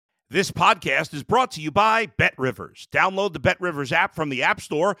This podcast is brought to you by BetRivers. Download the BetRivers app from the App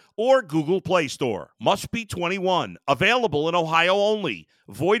Store or Google Play Store. Must be 21. Available in Ohio only.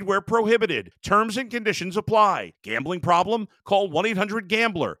 Void where prohibited. Terms and conditions apply. Gambling problem? Call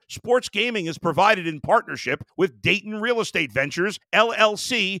 1-800-GAMBLER. Sports gaming is provided in partnership with Dayton Real Estate Ventures,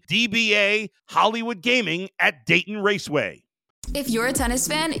 LLC, DBA, Hollywood Gaming at Dayton Raceway. If you're a tennis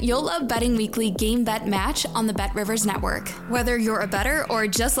fan, you'll love Betting Weekly Game Bet Match on the BetRivers Network. Whether you're a bettor or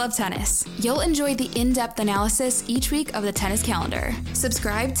just love tennis, you'll enjoy the in-depth analysis each week of the tennis calendar.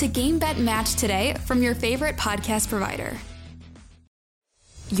 Subscribe to Game Bet Match today from your favorite podcast provider.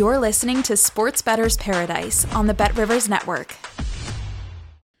 You're listening to Sports Bettor's Paradise on the BetRivers Network.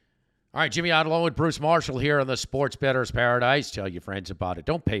 All right, Jimmy Ott along with Bruce Marshall here on the Sports Bettor's Paradise. Tell your friends about it.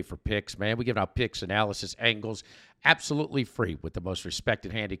 Don't pay for picks, man. We give out picks, analysis, angles, absolutely free with the most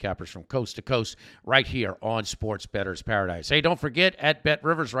respected handicappers from coast to coast right here on Sports Bettor's Paradise. Hey, don't forget, at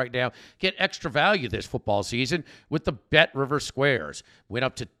BetRivers right now, get extra value this football season with the BetRivers Squares. Win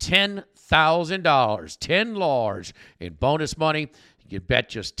up to $10,000, 10 large in bonus money. You bet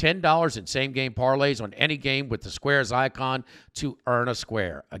just $10 in same-game parlays on any game with the Squares icon to earn a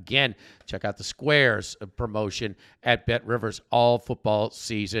square. Again, check out the Squares promotion at BetRivers all football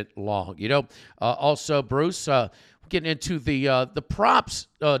season long. You know, also, Bruce, getting into the props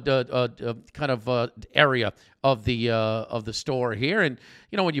kind of area of the store here, and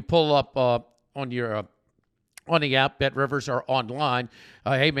you know when you pull up on your on the app, BetRivers, or online,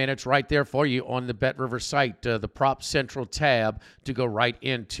 hey, man, it's right there for you on the BetRivers site, the Prop Central tab to go right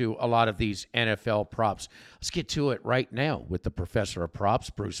into a lot of these NFL props. Let's get to it right now with the professor of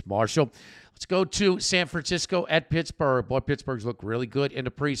props, Bruce Marshall. Let's go to San Francisco at Pittsburgh. Boy, Pittsburgh's looked really good in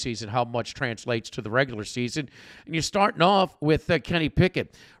the preseason. How much translates to the regular season? And you're starting off with Kenny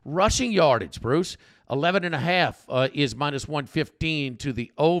Pickett. Rushing yardage, Bruce, 11.5 is minus 115 to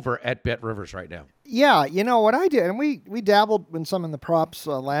the over at BetRivers right now. Yeah, you know what I did, and we dabbled in some in the props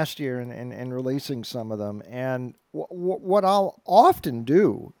last year and releasing some of them. And what I'll often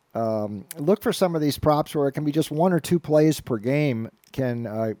do, look for some of these props where it can be just one or two plays per game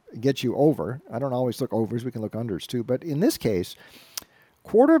can get you over. I don't always look overs. We can look unders too. But in this case,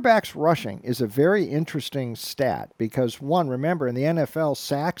 quarterbacks rushing is a very interesting stat because, one, remember, in the NFL,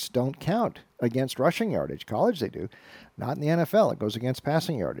 sacks don't count against rushing yardage. College, they do. Not in the NFL. It goes against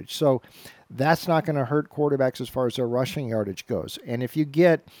passing yardage. So that's not going to hurt quarterbacks as far as their rushing yardage goes. And if you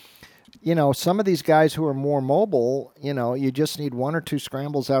get, you know, some of these guys who are more mobile, you know, you just need one or two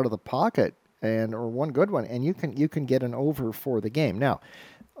scrambles out of the pocket or one good one, and you can get an over for the game. Now,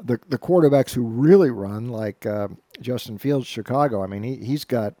 the quarterbacks who really run, like Justin Fields, Chicago, I mean, he's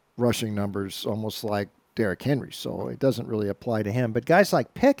got rushing numbers almost like Derrick Henry, so it doesn't really apply to him. But guys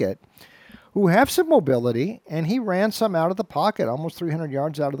like Pickett, who have some mobility, and he ran some out of the pocket, almost 300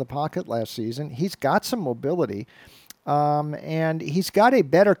 yards out of the pocket last season. He's got some mobility, and he's got a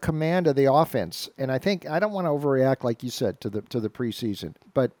better command of the offense. And I think, I don't want to overreact, like you said, to the preseason,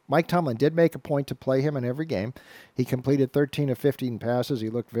 but Mike Tomlin did make a point to play him in every game. He completed 13 of 15 passes. He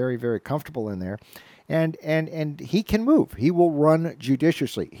looked very, very comfortable in there, and he can move. He will run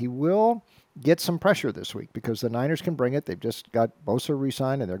judiciously. He will get some pressure this week because the Niners can bring it. They've just got Bosa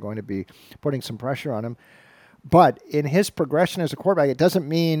re-signed, and they're going to be putting some pressure on him. But in his progression as a quarterback, it doesn't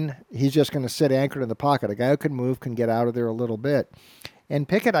mean he's just going to sit anchored in the pocket. A guy who can move can get out of there a little bit. And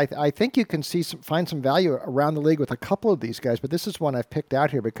Pickett, I think you can find some value around the league with a couple of these guys, but this is one I've picked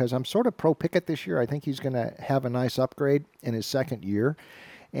out here because I'm sort of pro Pickett this year. I think he's going to have a nice upgrade in his second year.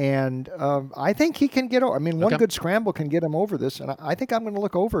 And I think he can get over. I mean, one good scramble can get him over this. And I think I'm going to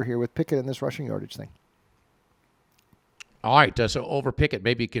look over here with Pickett in this rushing yardage thing. All right, so over Pickett,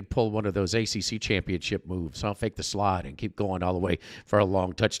 maybe you could pull one of those ACC championship moves. I'll fake the slide and keep going all the way for a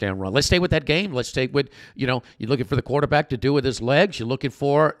long touchdown run. Let's stay with that game. Let's stay with, you know, you're looking for the quarterback to do with his legs. You're looking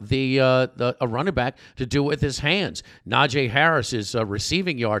for a running back to do with his hands. Najee Harris's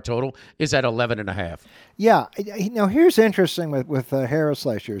receiving yard total is at 11.5. Yeah, now here's interesting with Harris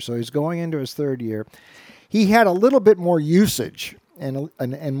last year. So he's going into his third year. He had a little bit more usage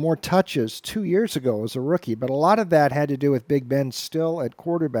and more touches 2 years ago as a rookie, but a lot of that had to do with Big Ben still at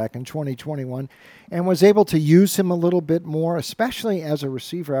quarterback in 2021 and was able to use him a little bit more, especially as a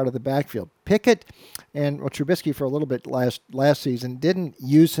receiver out of the backfield. Pickett and Trubisky for a little bit last season didn't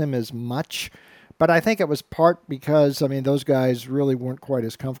use him as much, but I think it was part because, I mean, those guys really weren't quite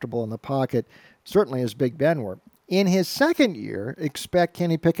as comfortable in the pocket, certainly as Big Ben were. In his second year, expect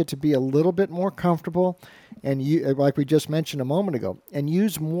Kenny Pickett to be a little bit more comfortable, and like we just mentioned a moment ago, and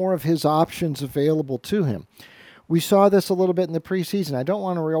use more of his options available to him. We saw this a little bit in the preseason. I don't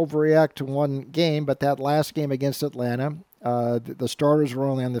want to overreact to one game, but that last game against Atlanta, The starters were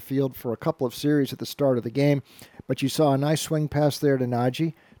only on the field for a couple of series at the start of the game, but you saw a nice swing pass there to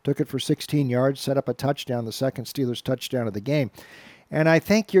Najee. Took it for 16 yards, set up a touchdown, the second Steelers touchdown of the game. And I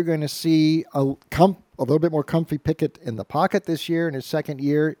think you're going to see a little bit more comfy Pickett in the pocket this year in his second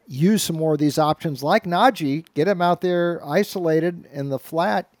year. Use some more of these options like Najee. Get him out there isolated in the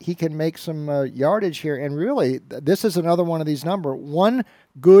flat. He can make some yardage here. And really, this is another one of these numbers. One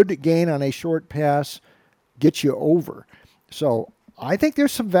good gain on a short pass gets you over. So I think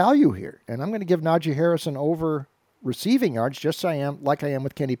there's some value here. And I'm going to give Najee Harris an over receiving yards, just like I am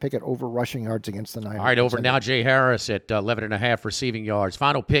with Kenny Pickett, over rushing yards against the Niners. All right, over Najee Harris at 11.5 receiving yards.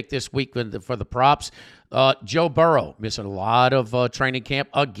 Final pick this week for the props. Joe Burrow missing a lot of training camp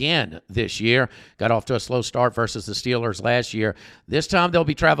again this year. Got off to a slow start versus the Steelers last year. This time they'll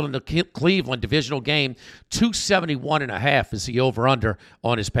be traveling to Cleveland, divisional game. 271.5 is the over-under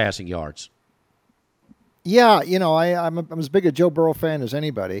on his passing yards. Yeah, I'm as big a Joe Burrow fan as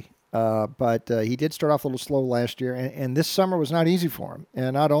anybody. But he did start off a little slow last year, and this summer was not easy for him.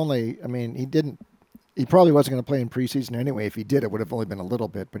 And not only, he probably wasn't going to play in preseason anyway. If he did, it would have only been a little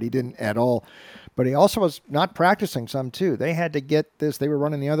bit, but he didn't at all. But he also was not practicing some too. They had to get this. They were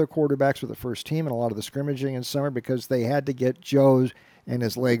running the other quarterbacks with the first team and a lot of the scrimmaging in summer because they had to get Joe's and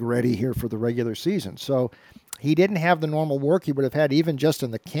his leg ready here for the regular season. So he didn't have the normal work he would have had even just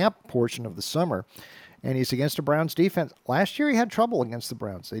in the camp portion of the summer. And he's against the Browns defense. Last year he had trouble against the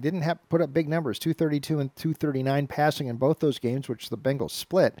Browns. They didn't put up big numbers, 232 and 239 passing in both those games, which the Bengals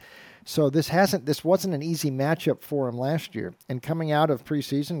split. So this wasn't an easy matchup for him last year. And coming out of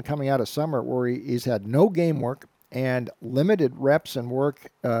preseason, coming out of summer, where he's had no game work and limited reps and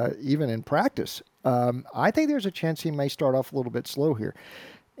work, even in practice, I think there's a chance he may start off a little bit slow here.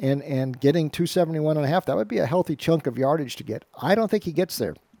 And getting 271.5, that would be a healthy chunk of yardage to get. I don't think he gets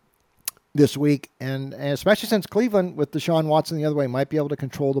there this week, and especially since Cleveland, with Deshaun Watson the other way, might be able to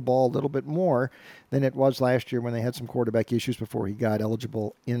control the ball a little bit more than it was last year when they had some quarterback issues before he got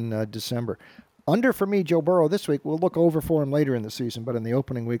eligible in December. Under for me, Joe Burrow this week. We'll look over for him later in the season, but in the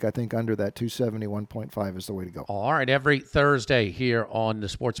opening week, I think under that 271.5 is the way to go. All right, every Thursday here on the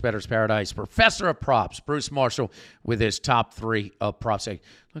Sports Bettor's Paradise, Professor of Props, Bruce Marshall, with his top 3 of props.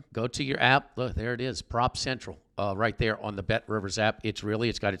 Look, go to your app. Look, there it is, Prop Central. Right there on the Bet Rivers app. It's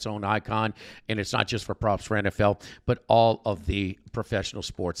got its own icon, and it's not just for props for NFL, but all of the professional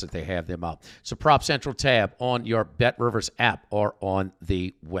sports that they have them up. So Prop Central tab on your Bet Rivers app or on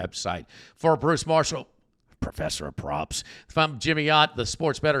the website. For Bruce Marshall, Professor of Props, from Jimmy Ott, the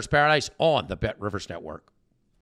Sports Bettor's Paradise on the Bet Rivers Network.